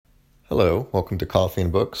Hello, welcome to Coffee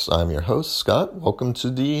and Books. I'm your host, Scott. Welcome to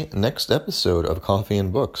the next episode of Coffee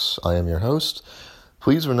and Books. I am your host.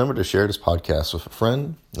 Please remember to share this podcast with a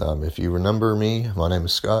friend. If you remember me, my name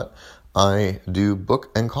is Scott. I do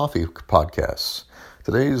book and coffee podcasts.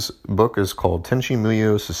 Today's book is called Tenchi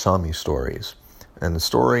Muyo Sasami Stories, and the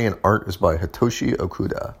story and art is by Hitoshi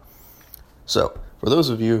Okuda. So, for those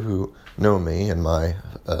of you who know me and my,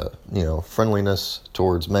 friendliness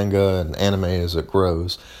towards manga and anime as it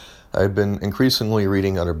grows, I've been increasingly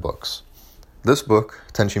reading other books. This book,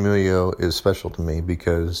 Tenchi Muyo, is special to me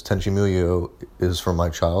because Tenchi Muyo is from my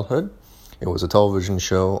childhood. It was a television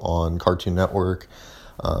show on Cartoon Network.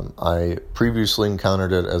 I previously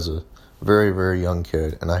encountered it as a very, very young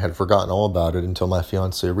kid, and I had forgotten all about it until my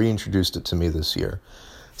fiance reintroduced it to me this year.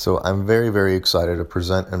 So I'm very, very excited to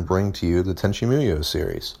present and bring to you the Tenchi Muyo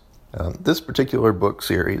series. This particular book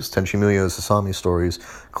series, Tenchi Muyo Sasami Stories,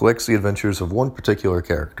 collects the adventures of one particular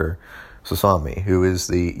character, Sasami, who is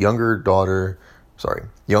the younger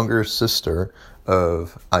sister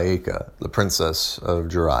of Ayeka, the princess of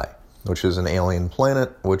Jirai, which is an alien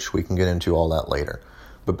planet, which we can get into all that later.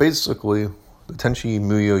 But basically, the Tenchi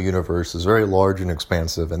Muyo universe is very large and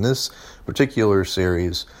expansive, and this particular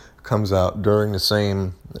series comes out during the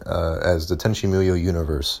same as the Tenchi Muyo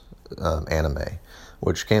universe anime,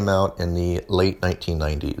 which came out in the late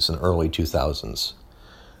 1990s and early 2000s.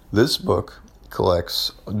 This book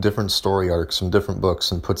collects different story arcs from different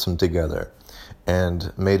books and puts them together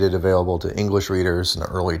and made it available to English readers in the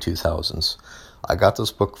early 2000s. I got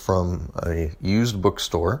this book from a used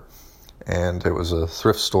bookstore, and it was a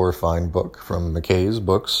thrift store find book from McKay's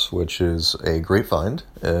Books, which is a great find.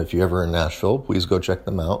 If you're ever in Nashville, please go check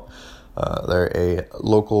them out. They're a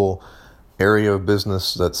local area of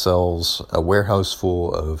business that sells a warehouse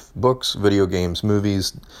full of books, video games,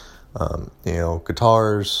 movies,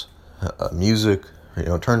 guitars, music,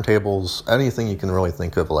 turntables, anything you can really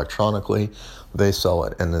think of electronically. They sell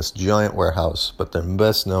it in this giant warehouse, but they're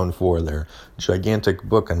best known for their gigantic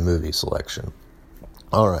book and movie selection.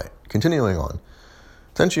 All right, continuing on.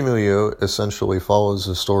 Tenchi Muyo essentially follows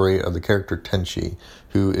the story of the character Tenchi,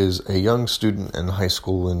 who is a young student in high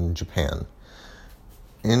school in Japan.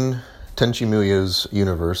 In Tenchi Muyo's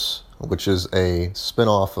universe, which is a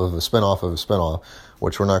spin-off of a spin-off of a spin-off,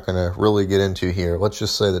 which we're not going to really get into here. Let's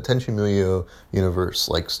just say the Tenchi Muyo universe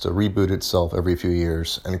likes to reboot itself every few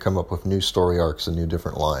years and come up with new story arcs and new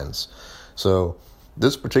different lines. So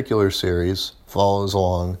this particular series follows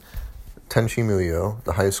along Tenchi Muyo,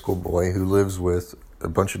 the high school boy who lives with a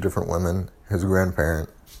bunch of different women, his grandparent,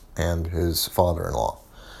 and his father-in-law.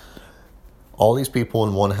 All these people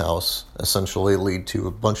in one house essentially lead to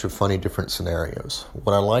a bunch of funny different scenarios.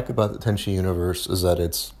 What I like about the Tenchi universe is that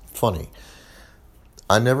it's funny.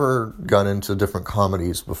 I never got into different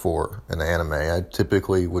comedies before in anime. I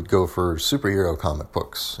typically would go for superhero comic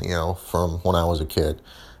books, from when I was a kid.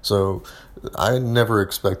 So I never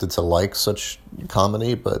expected to like such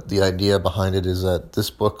comedy, but the idea behind it is that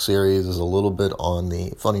this book series is a little bit on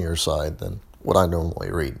the funnier side than what I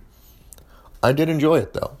normally read. I did enjoy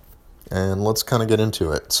it, though. And let's kind of get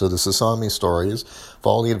into it. So the Sasami stories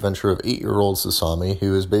follow the adventure of 8-year-old Sasami,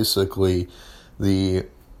 who is basically the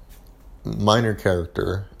minor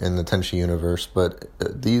character in the Tenchi universe, but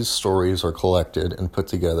these stories are collected and put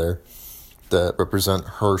together that represent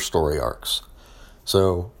her story arcs.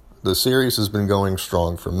 So the series has been going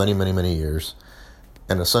strong for many, many, many years,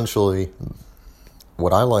 and essentially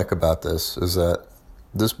what I like about this is that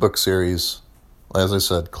this book series, as I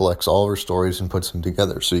said, collects all of her stories and puts them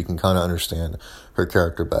together so you can kind of understand her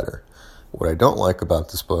character better. What I don't like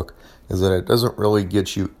about this book is that it doesn't really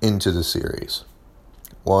get you into the series.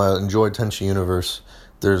 While I enjoy Tenchi Universe,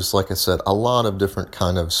 there's, like I said, a lot of different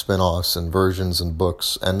kind of spin-offs and versions and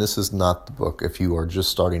books, and this is not the book if you are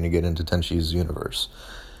just starting to get into Tenchi's universe.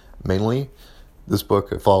 Mainly, this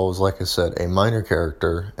book follows, like I said, a minor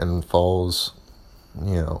character and follows,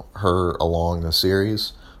 her along the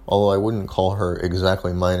series. Although I wouldn't call her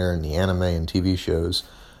exactly minor in the anime and TV shows.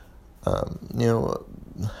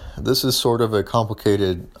 This is sort of a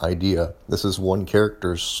complicated idea. This is one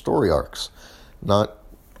character's story arcs, not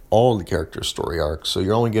all the characters' story arcs. So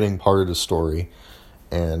you're only getting part of the story.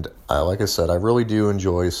 And like I said, I really do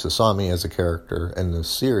enjoy Sasami as a character in this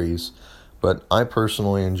series. But I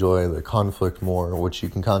personally enjoy the conflict more, which you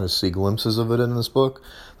can kind of see glimpses of it in this book.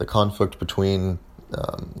 The conflict between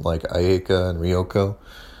Ayeka and Ryoko.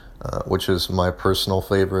 Which is my personal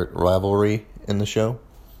favorite rivalry in the show.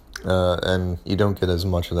 And you don't get as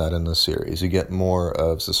much of that in this series. You get more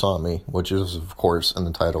of Sasami, which is, of course, in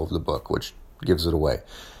the title of the book, which gives it away.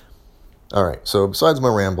 Alright, so besides my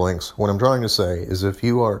ramblings, what I'm trying to say is if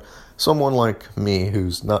you are someone like me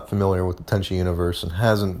who's not familiar with the Tenchi universe and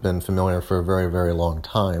hasn't been familiar for a very, very long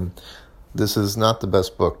time, this is not the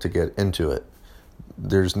best book to get into it.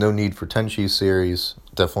 There's no need for Tenchi series.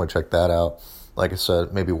 Definitely check that out. Like I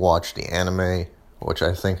said, maybe watch the anime, which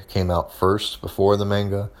I think came out first before the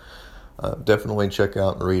manga. Definitely check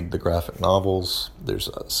out and read the graphic novels. There's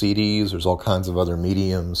CDs. There's all kinds of other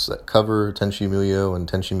mediums that cover Tenchi Muyo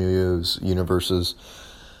and Tenchi Muyo's universes.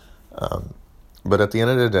 But at the end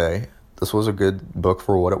of the day, this was a good book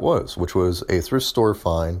for what it was, which was a thrift store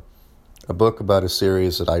find, a book about a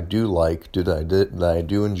series that I do like, that I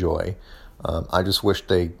do enjoy. I just wish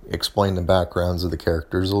they explained the backgrounds of the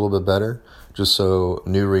characters a little bit better, just so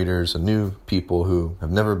new readers and new people who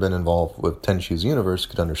have never been involved with Tenchi's universe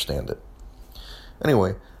could understand it.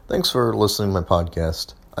 Anyway, thanks for listening to my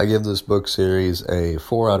podcast. I give this book series a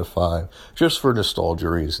 4 out of 5, just for nostalgia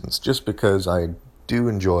reasons, just because I do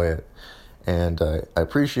enjoy it. And I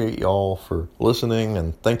appreciate y'all for listening,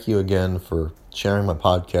 and thank you again for sharing my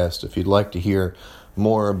podcast. If you'd like to hear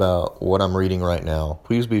more about what I'm reading right now,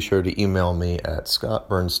 please be sure to email me at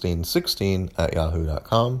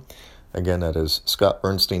scottbernstein16@yahoo.com. Again, that is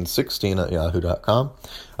scottbernstein16@yahoo.com.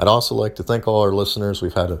 I'd also like to thank all our listeners.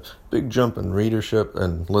 We've had a big jump in readership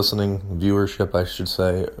and viewership, I should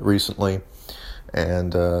say, recently.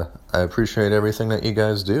 And I appreciate everything that you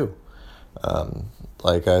guys do.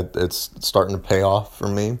 It's starting to pay off for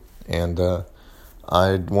me. And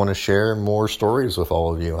I want to share more stories with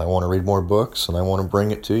all of you. I want to read more books, and I want to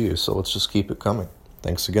bring it to you. So let's just keep it coming.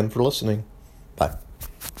 Thanks again for listening. Bye.